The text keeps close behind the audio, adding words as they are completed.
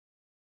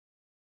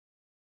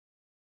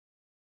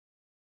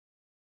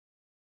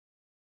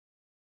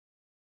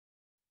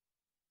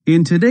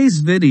In today's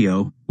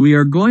video, we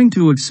are going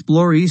to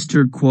explore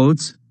Easter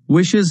quotes,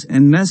 wishes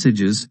and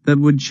messages that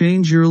would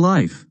change your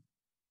life.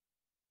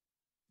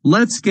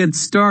 Let's get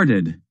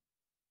started.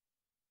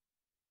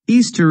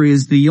 Easter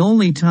is the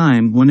only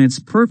time when it's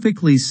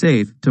perfectly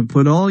safe to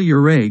put all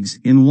your eggs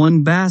in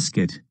one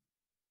basket.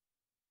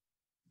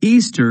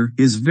 Easter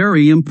is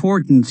very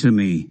important to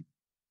me.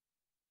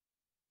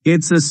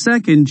 It's a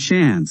second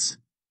chance.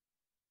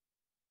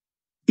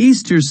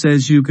 Easter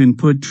says you can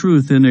put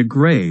truth in a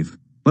grave,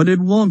 but it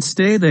won't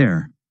stay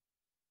there.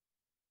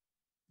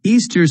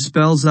 Easter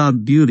spells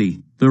out beauty,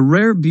 the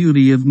rare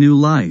beauty of new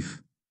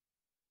life.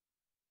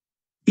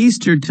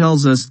 Easter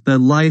tells us that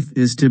life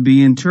is to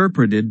be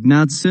interpreted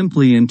not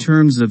simply in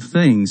terms of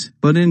things,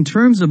 but in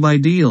terms of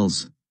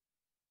ideals.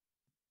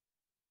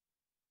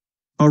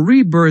 A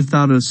rebirth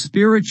out of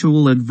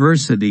spiritual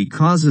adversity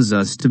causes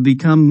us to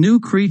become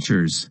new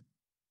creatures.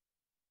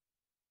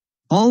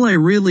 All I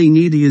really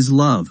need is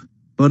love,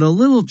 but a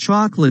little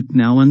chocolate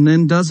now and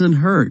then doesn't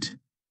hurt.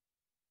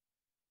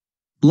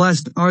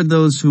 Blessed are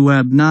those who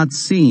have not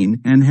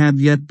seen and have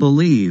yet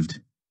believed.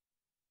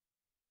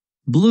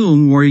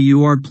 Bloom where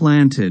you are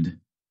planted.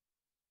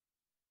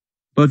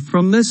 But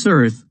from this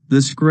earth,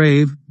 this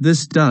grave,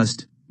 this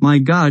dust, my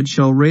God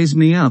shall raise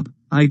me up,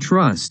 I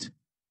trust.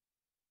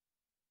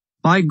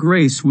 By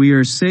grace we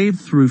are saved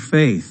through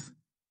faith.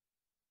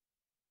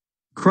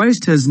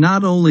 Christ has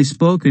not only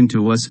spoken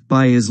to us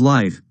by his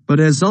life, but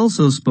has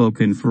also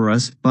spoken for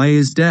us by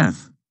his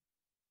death.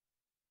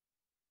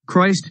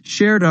 Christ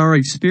shared our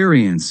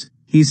experience,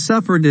 he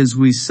suffered as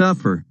we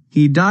suffer,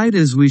 he died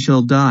as we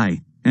shall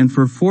die, and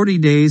for 40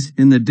 days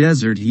in the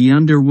desert he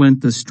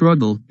underwent the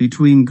struggle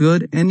between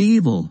good and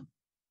evil.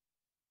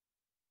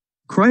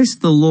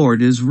 Christ the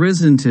Lord is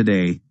risen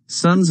today,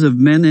 sons of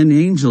men and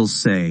angels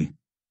say.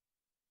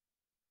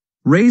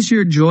 Raise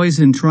your joys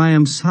and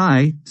triumphs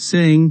high,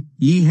 sing,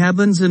 ye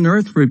heavens and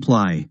earth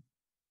reply.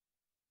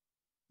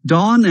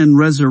 Dawn and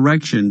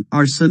resurrection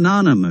are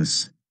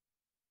synonymous.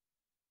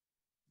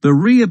 The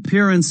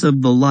reappearance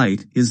of the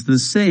light is the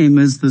same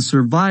as the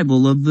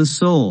survival of the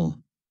soul.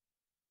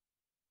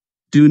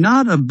 Do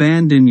not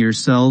abandon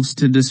yourselves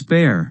to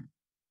despair.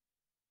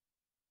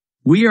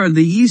 We are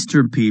the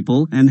Easter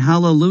people and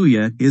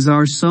hallelujah is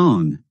our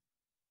song.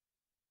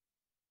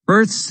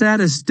 Earth's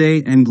saddest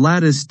day and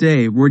gladdest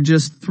day were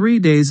just 3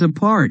 days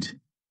apart.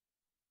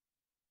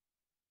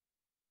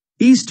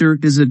 Easter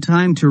is a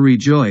time to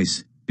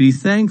rejoice, be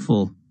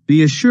thankful,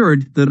 be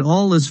assured that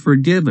all is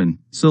forgiven,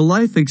 so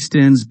life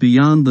extends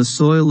beyond the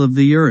soil of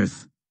the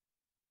earth.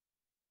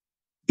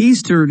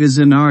 Easter is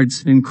an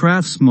arts and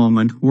crafts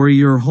moment where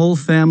your whole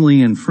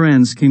family and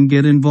friends can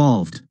get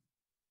involved.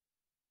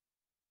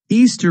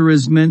 Easter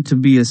is meant to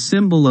be a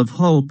symbol of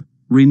hope,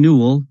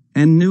 renewal,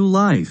 and new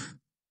life.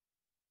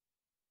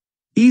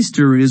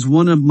 Easter is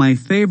one of my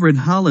favorite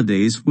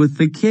holidays with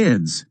the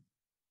kids.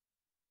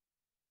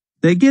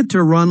 They get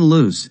to run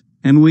loose,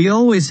 and we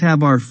always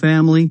have our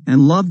family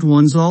and loved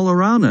ones all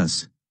around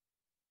us.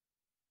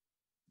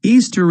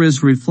 Easter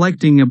is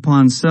reflecting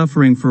upon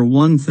suffering for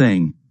one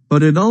thing,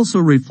 but it also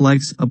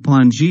reflects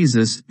upon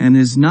Jesus and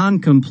his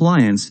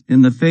non-compliance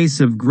in the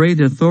face of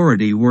great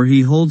authority where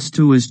he holds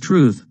to his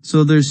truth,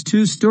 so there's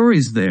two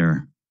stories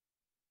there.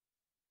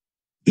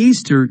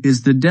 Easter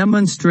is the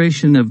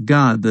demonstration of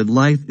God that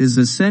life is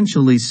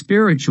essentially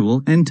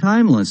spiritual and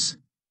timeless.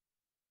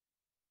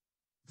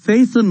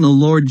 Faith in the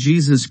Lord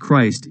Jesus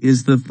Christ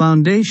is the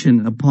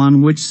foundation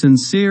upon which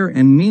sincere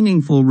and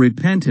meaningful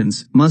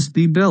repentance must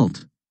be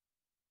built.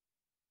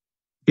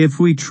 If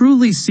we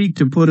truly seek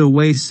to put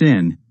away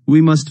sin, we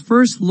must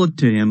first look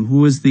to him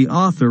who is the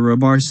author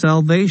of our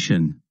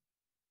salvation.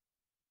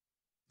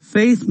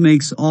 Faith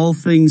makes all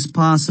things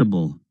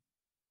possible.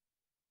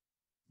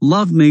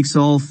 Love makes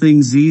all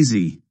things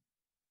easy.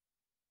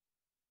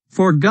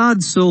 For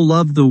God so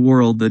loved the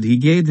world that he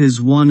gave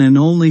his one and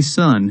only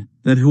Son,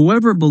 that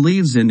whoever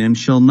believes in him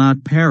shall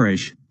not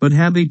perish, but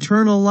have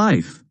eternal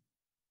life.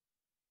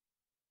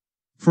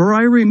 For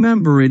I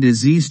remember it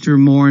is Easter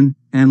morn,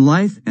 and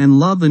life and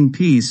love and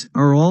peace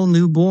are all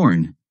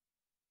newborn.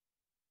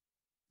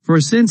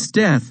 For since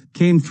death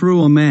came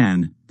through a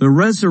man, the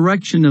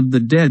resurrection of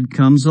the dead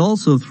comes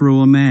also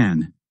through a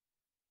man.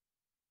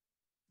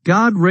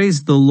 God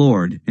raised the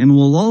Lord and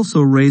will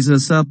also raise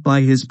us up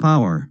by his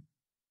power.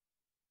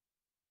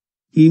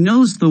 He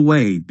knows the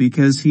way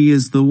because he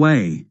is the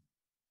way.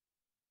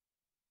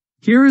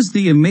 Here is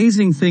the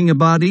amazing thing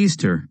about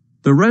Easter,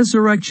 the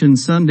Resurrection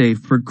Sunday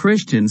for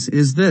Christians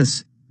is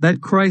this,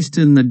 that Christ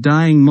in the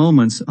dying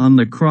moments on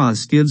the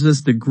cross gives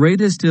us the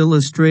greatest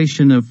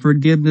illustration of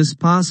forgiveness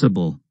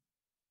possible.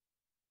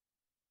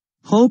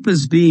 Hope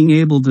is being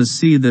able to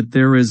see that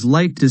there is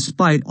light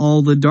despite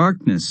all the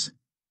darkness.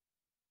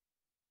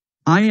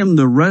 I am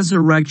the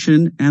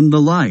resurrection and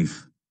the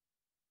life.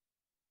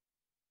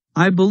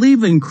 I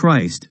believe in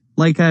Christ,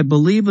 like I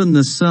believe in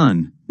the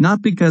sun,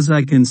 not because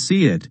I can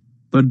see it,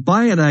 but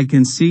by it I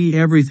can see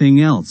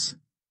everything else.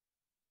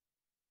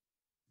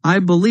 I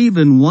believe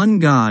in one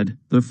God,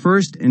 the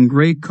first and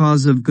great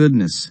cause of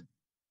goodness.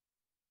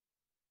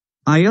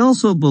 I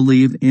also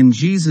believe in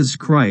Jesus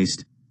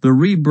Christ, the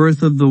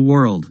rebirth of the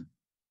world.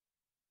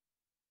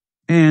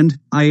 And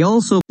I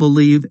also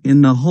believe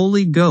in the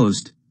Holy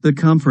Ghost, the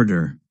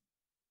Comforter.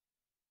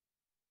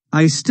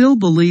 I still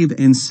believe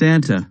in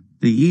Santa,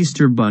 the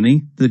Easter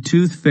Bunny, the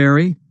Tooth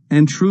Fairy,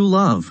 and true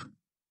love.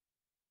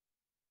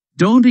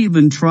 Don't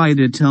even try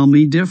to tell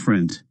me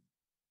different.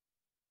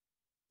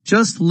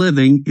 Just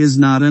living is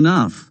not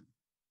enough.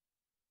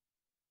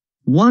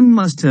 One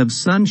must have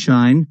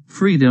sunshine,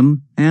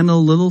 freedom, and a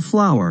little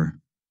flower.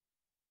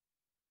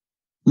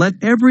 Let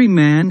every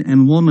man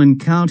and woman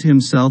count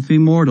himself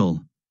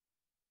immortal.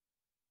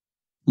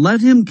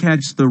 Let him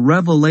catch the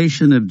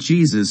revelation of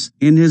Jesus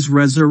in his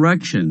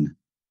resurrection.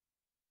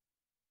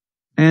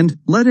 And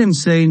let him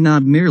say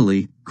not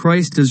merely,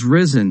 Christ is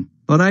risen,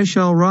 but I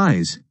shall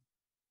rise.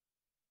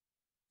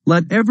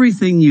 Let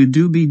everything you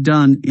do be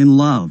done in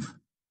love.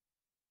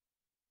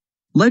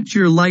 Let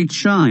your light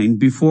shine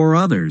before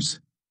others.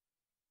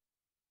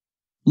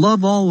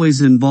 Love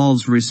always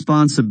involves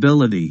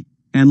responsibility,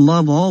 and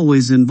love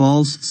always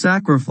involves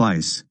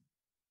sacrifice.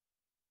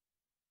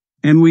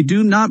 And we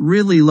do not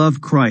really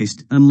love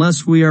Christ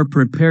unless we are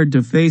prepared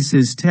to face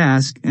his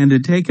task and to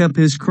take up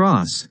his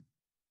cross.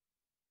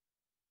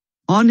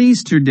 On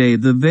Easter Day,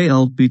 the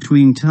veil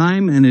between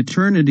time and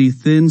eternity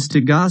thins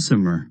to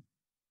gossamer.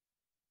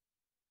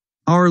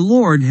 Our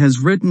Lord has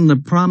written the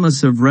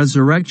promise of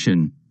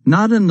resurrection,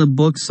 not in the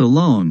books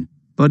alone,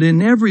 but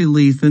in every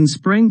leaf in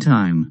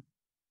springtime.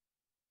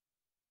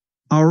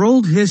 Our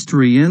old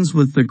history ends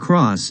with the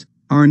cross,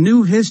 our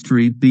new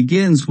history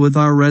begins with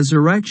our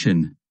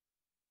resurrection.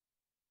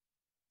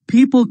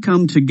 People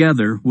come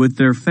together with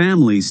their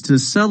families to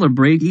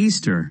celebrate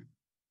Easter.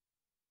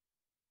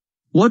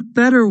 What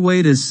better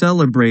way to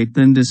celebrate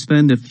than to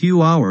spend a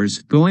few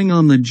hours going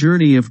on the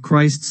journey of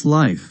Christ's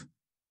life?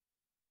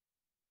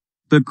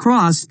 The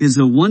cross is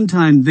a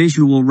one-time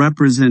visual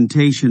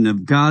representation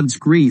of God's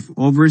grief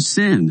over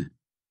sin.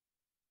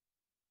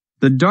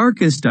 The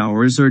darkest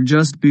hours are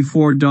just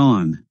before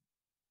dawn.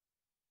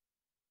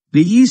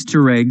 The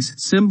Easter eggs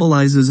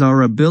symbolizes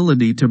our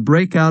ability to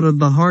break out of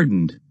the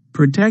hardened,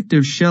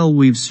 protective shell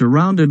we've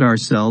surrounded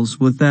ourselves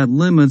with that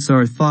limits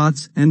our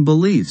thoughts and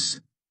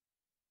beliefs.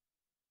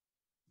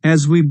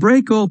 As we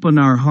break open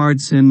our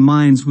hearts and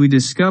minds, we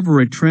discover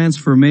a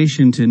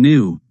transformation to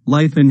new,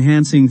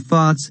 life-enhancing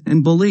thoughts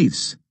and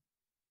beliefs.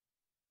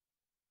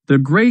 The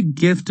great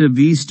gift of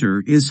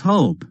Easter is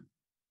hope.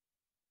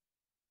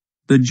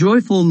 The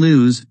joyful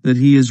news that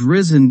he is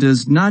risen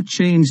does not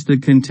change the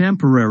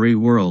contemporary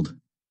world.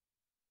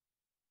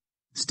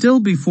 Still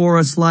before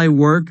us lie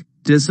work,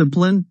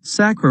 discipline,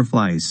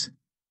 sacrifice.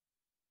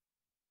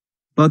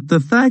 But the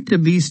fact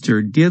of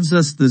Easter gives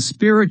us the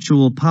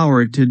spiritual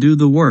power to do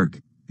the work,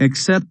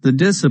 accept the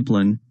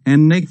discipline,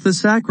 and make the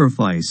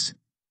sacrifice.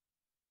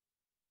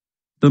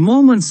 The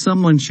moment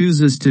someone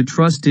chooses to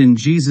trust in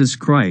Jesus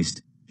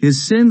Christ,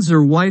 his sins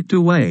are wiped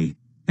away,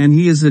 and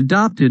he is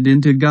adopted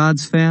into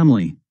God's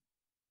family.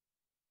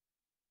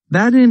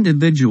 That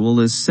individual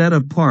is set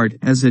apart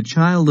as a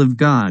child of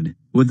God,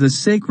 with a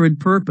sacred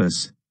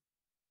purpose.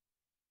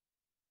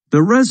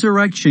 The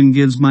resurrection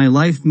gives my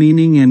life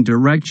meaning and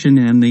direction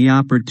and the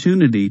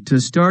opportunity to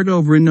start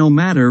over no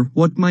matter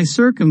what my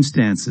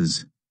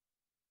circumstances.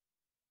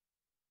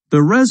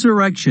 The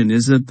resurrection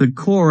is at the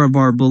core of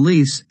our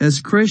beliefs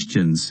as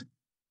Christians.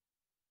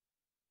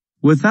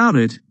 Without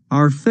it,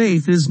 our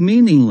faith is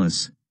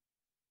meaningless.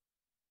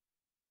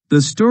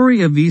 The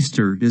story of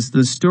Easter is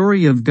the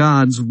story of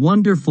God's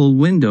wonderful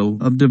window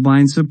of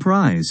divine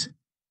surprise.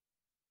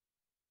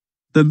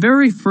 The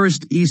very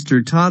first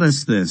Easter taught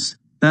us this,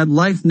 that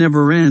life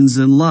never ends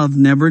and love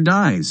never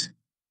dies.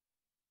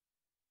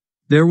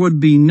 There would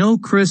be no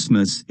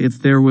Christmas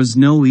if there was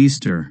no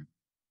Easter.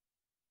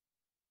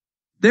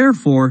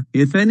 Therefore,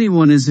 if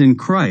anyone is in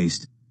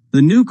Christ,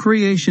 the new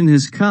creation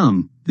has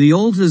come, the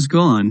old has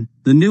gone,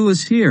 the new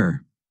is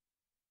here.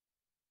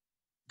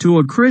 To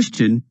a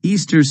Christian,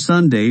 Easter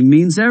Sunday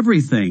means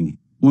everything,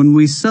 when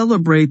we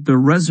celebrate the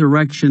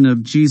resurrection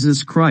of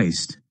Jesus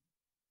Christ.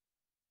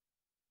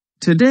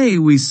 Today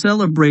we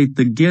celebrate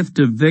the gift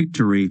of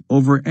victory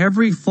over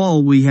every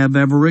fall we have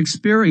ever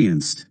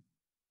experienced.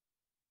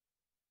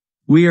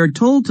 We are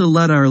told to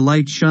let our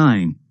light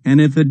shine,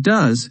 and if it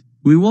does,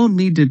 we won't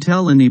need to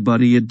tell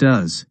anybody it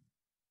does.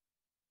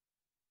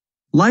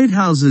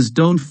 Lighthouses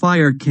don't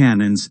fire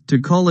cannons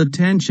to call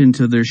attention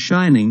to their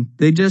shining,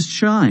 they just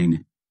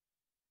shine.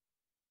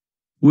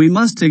 We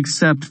must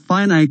accept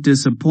finite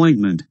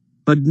disappointment,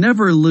 but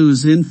never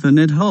lose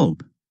infinite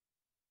hope.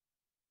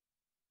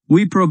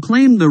 We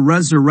proclaim the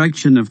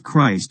resurrection of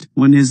Christ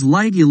when his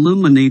light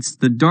illuminates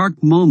the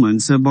dark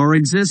moments of our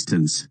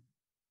existence.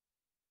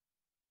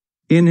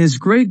 In his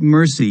great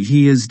mercy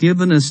he has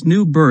given us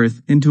new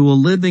birth into a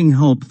living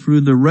hope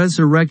through the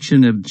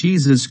resurrection of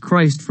Jesus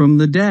Christ from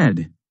the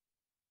dead.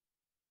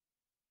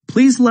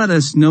 Please let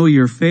us know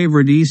your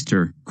favorite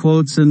Easter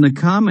quotes in the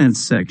comments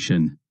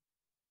section.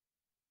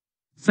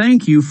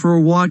 Thank you for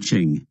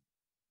watching.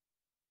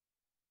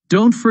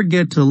 Don't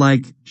forget to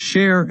like,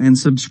 share and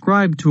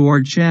subscribe to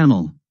our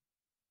channel.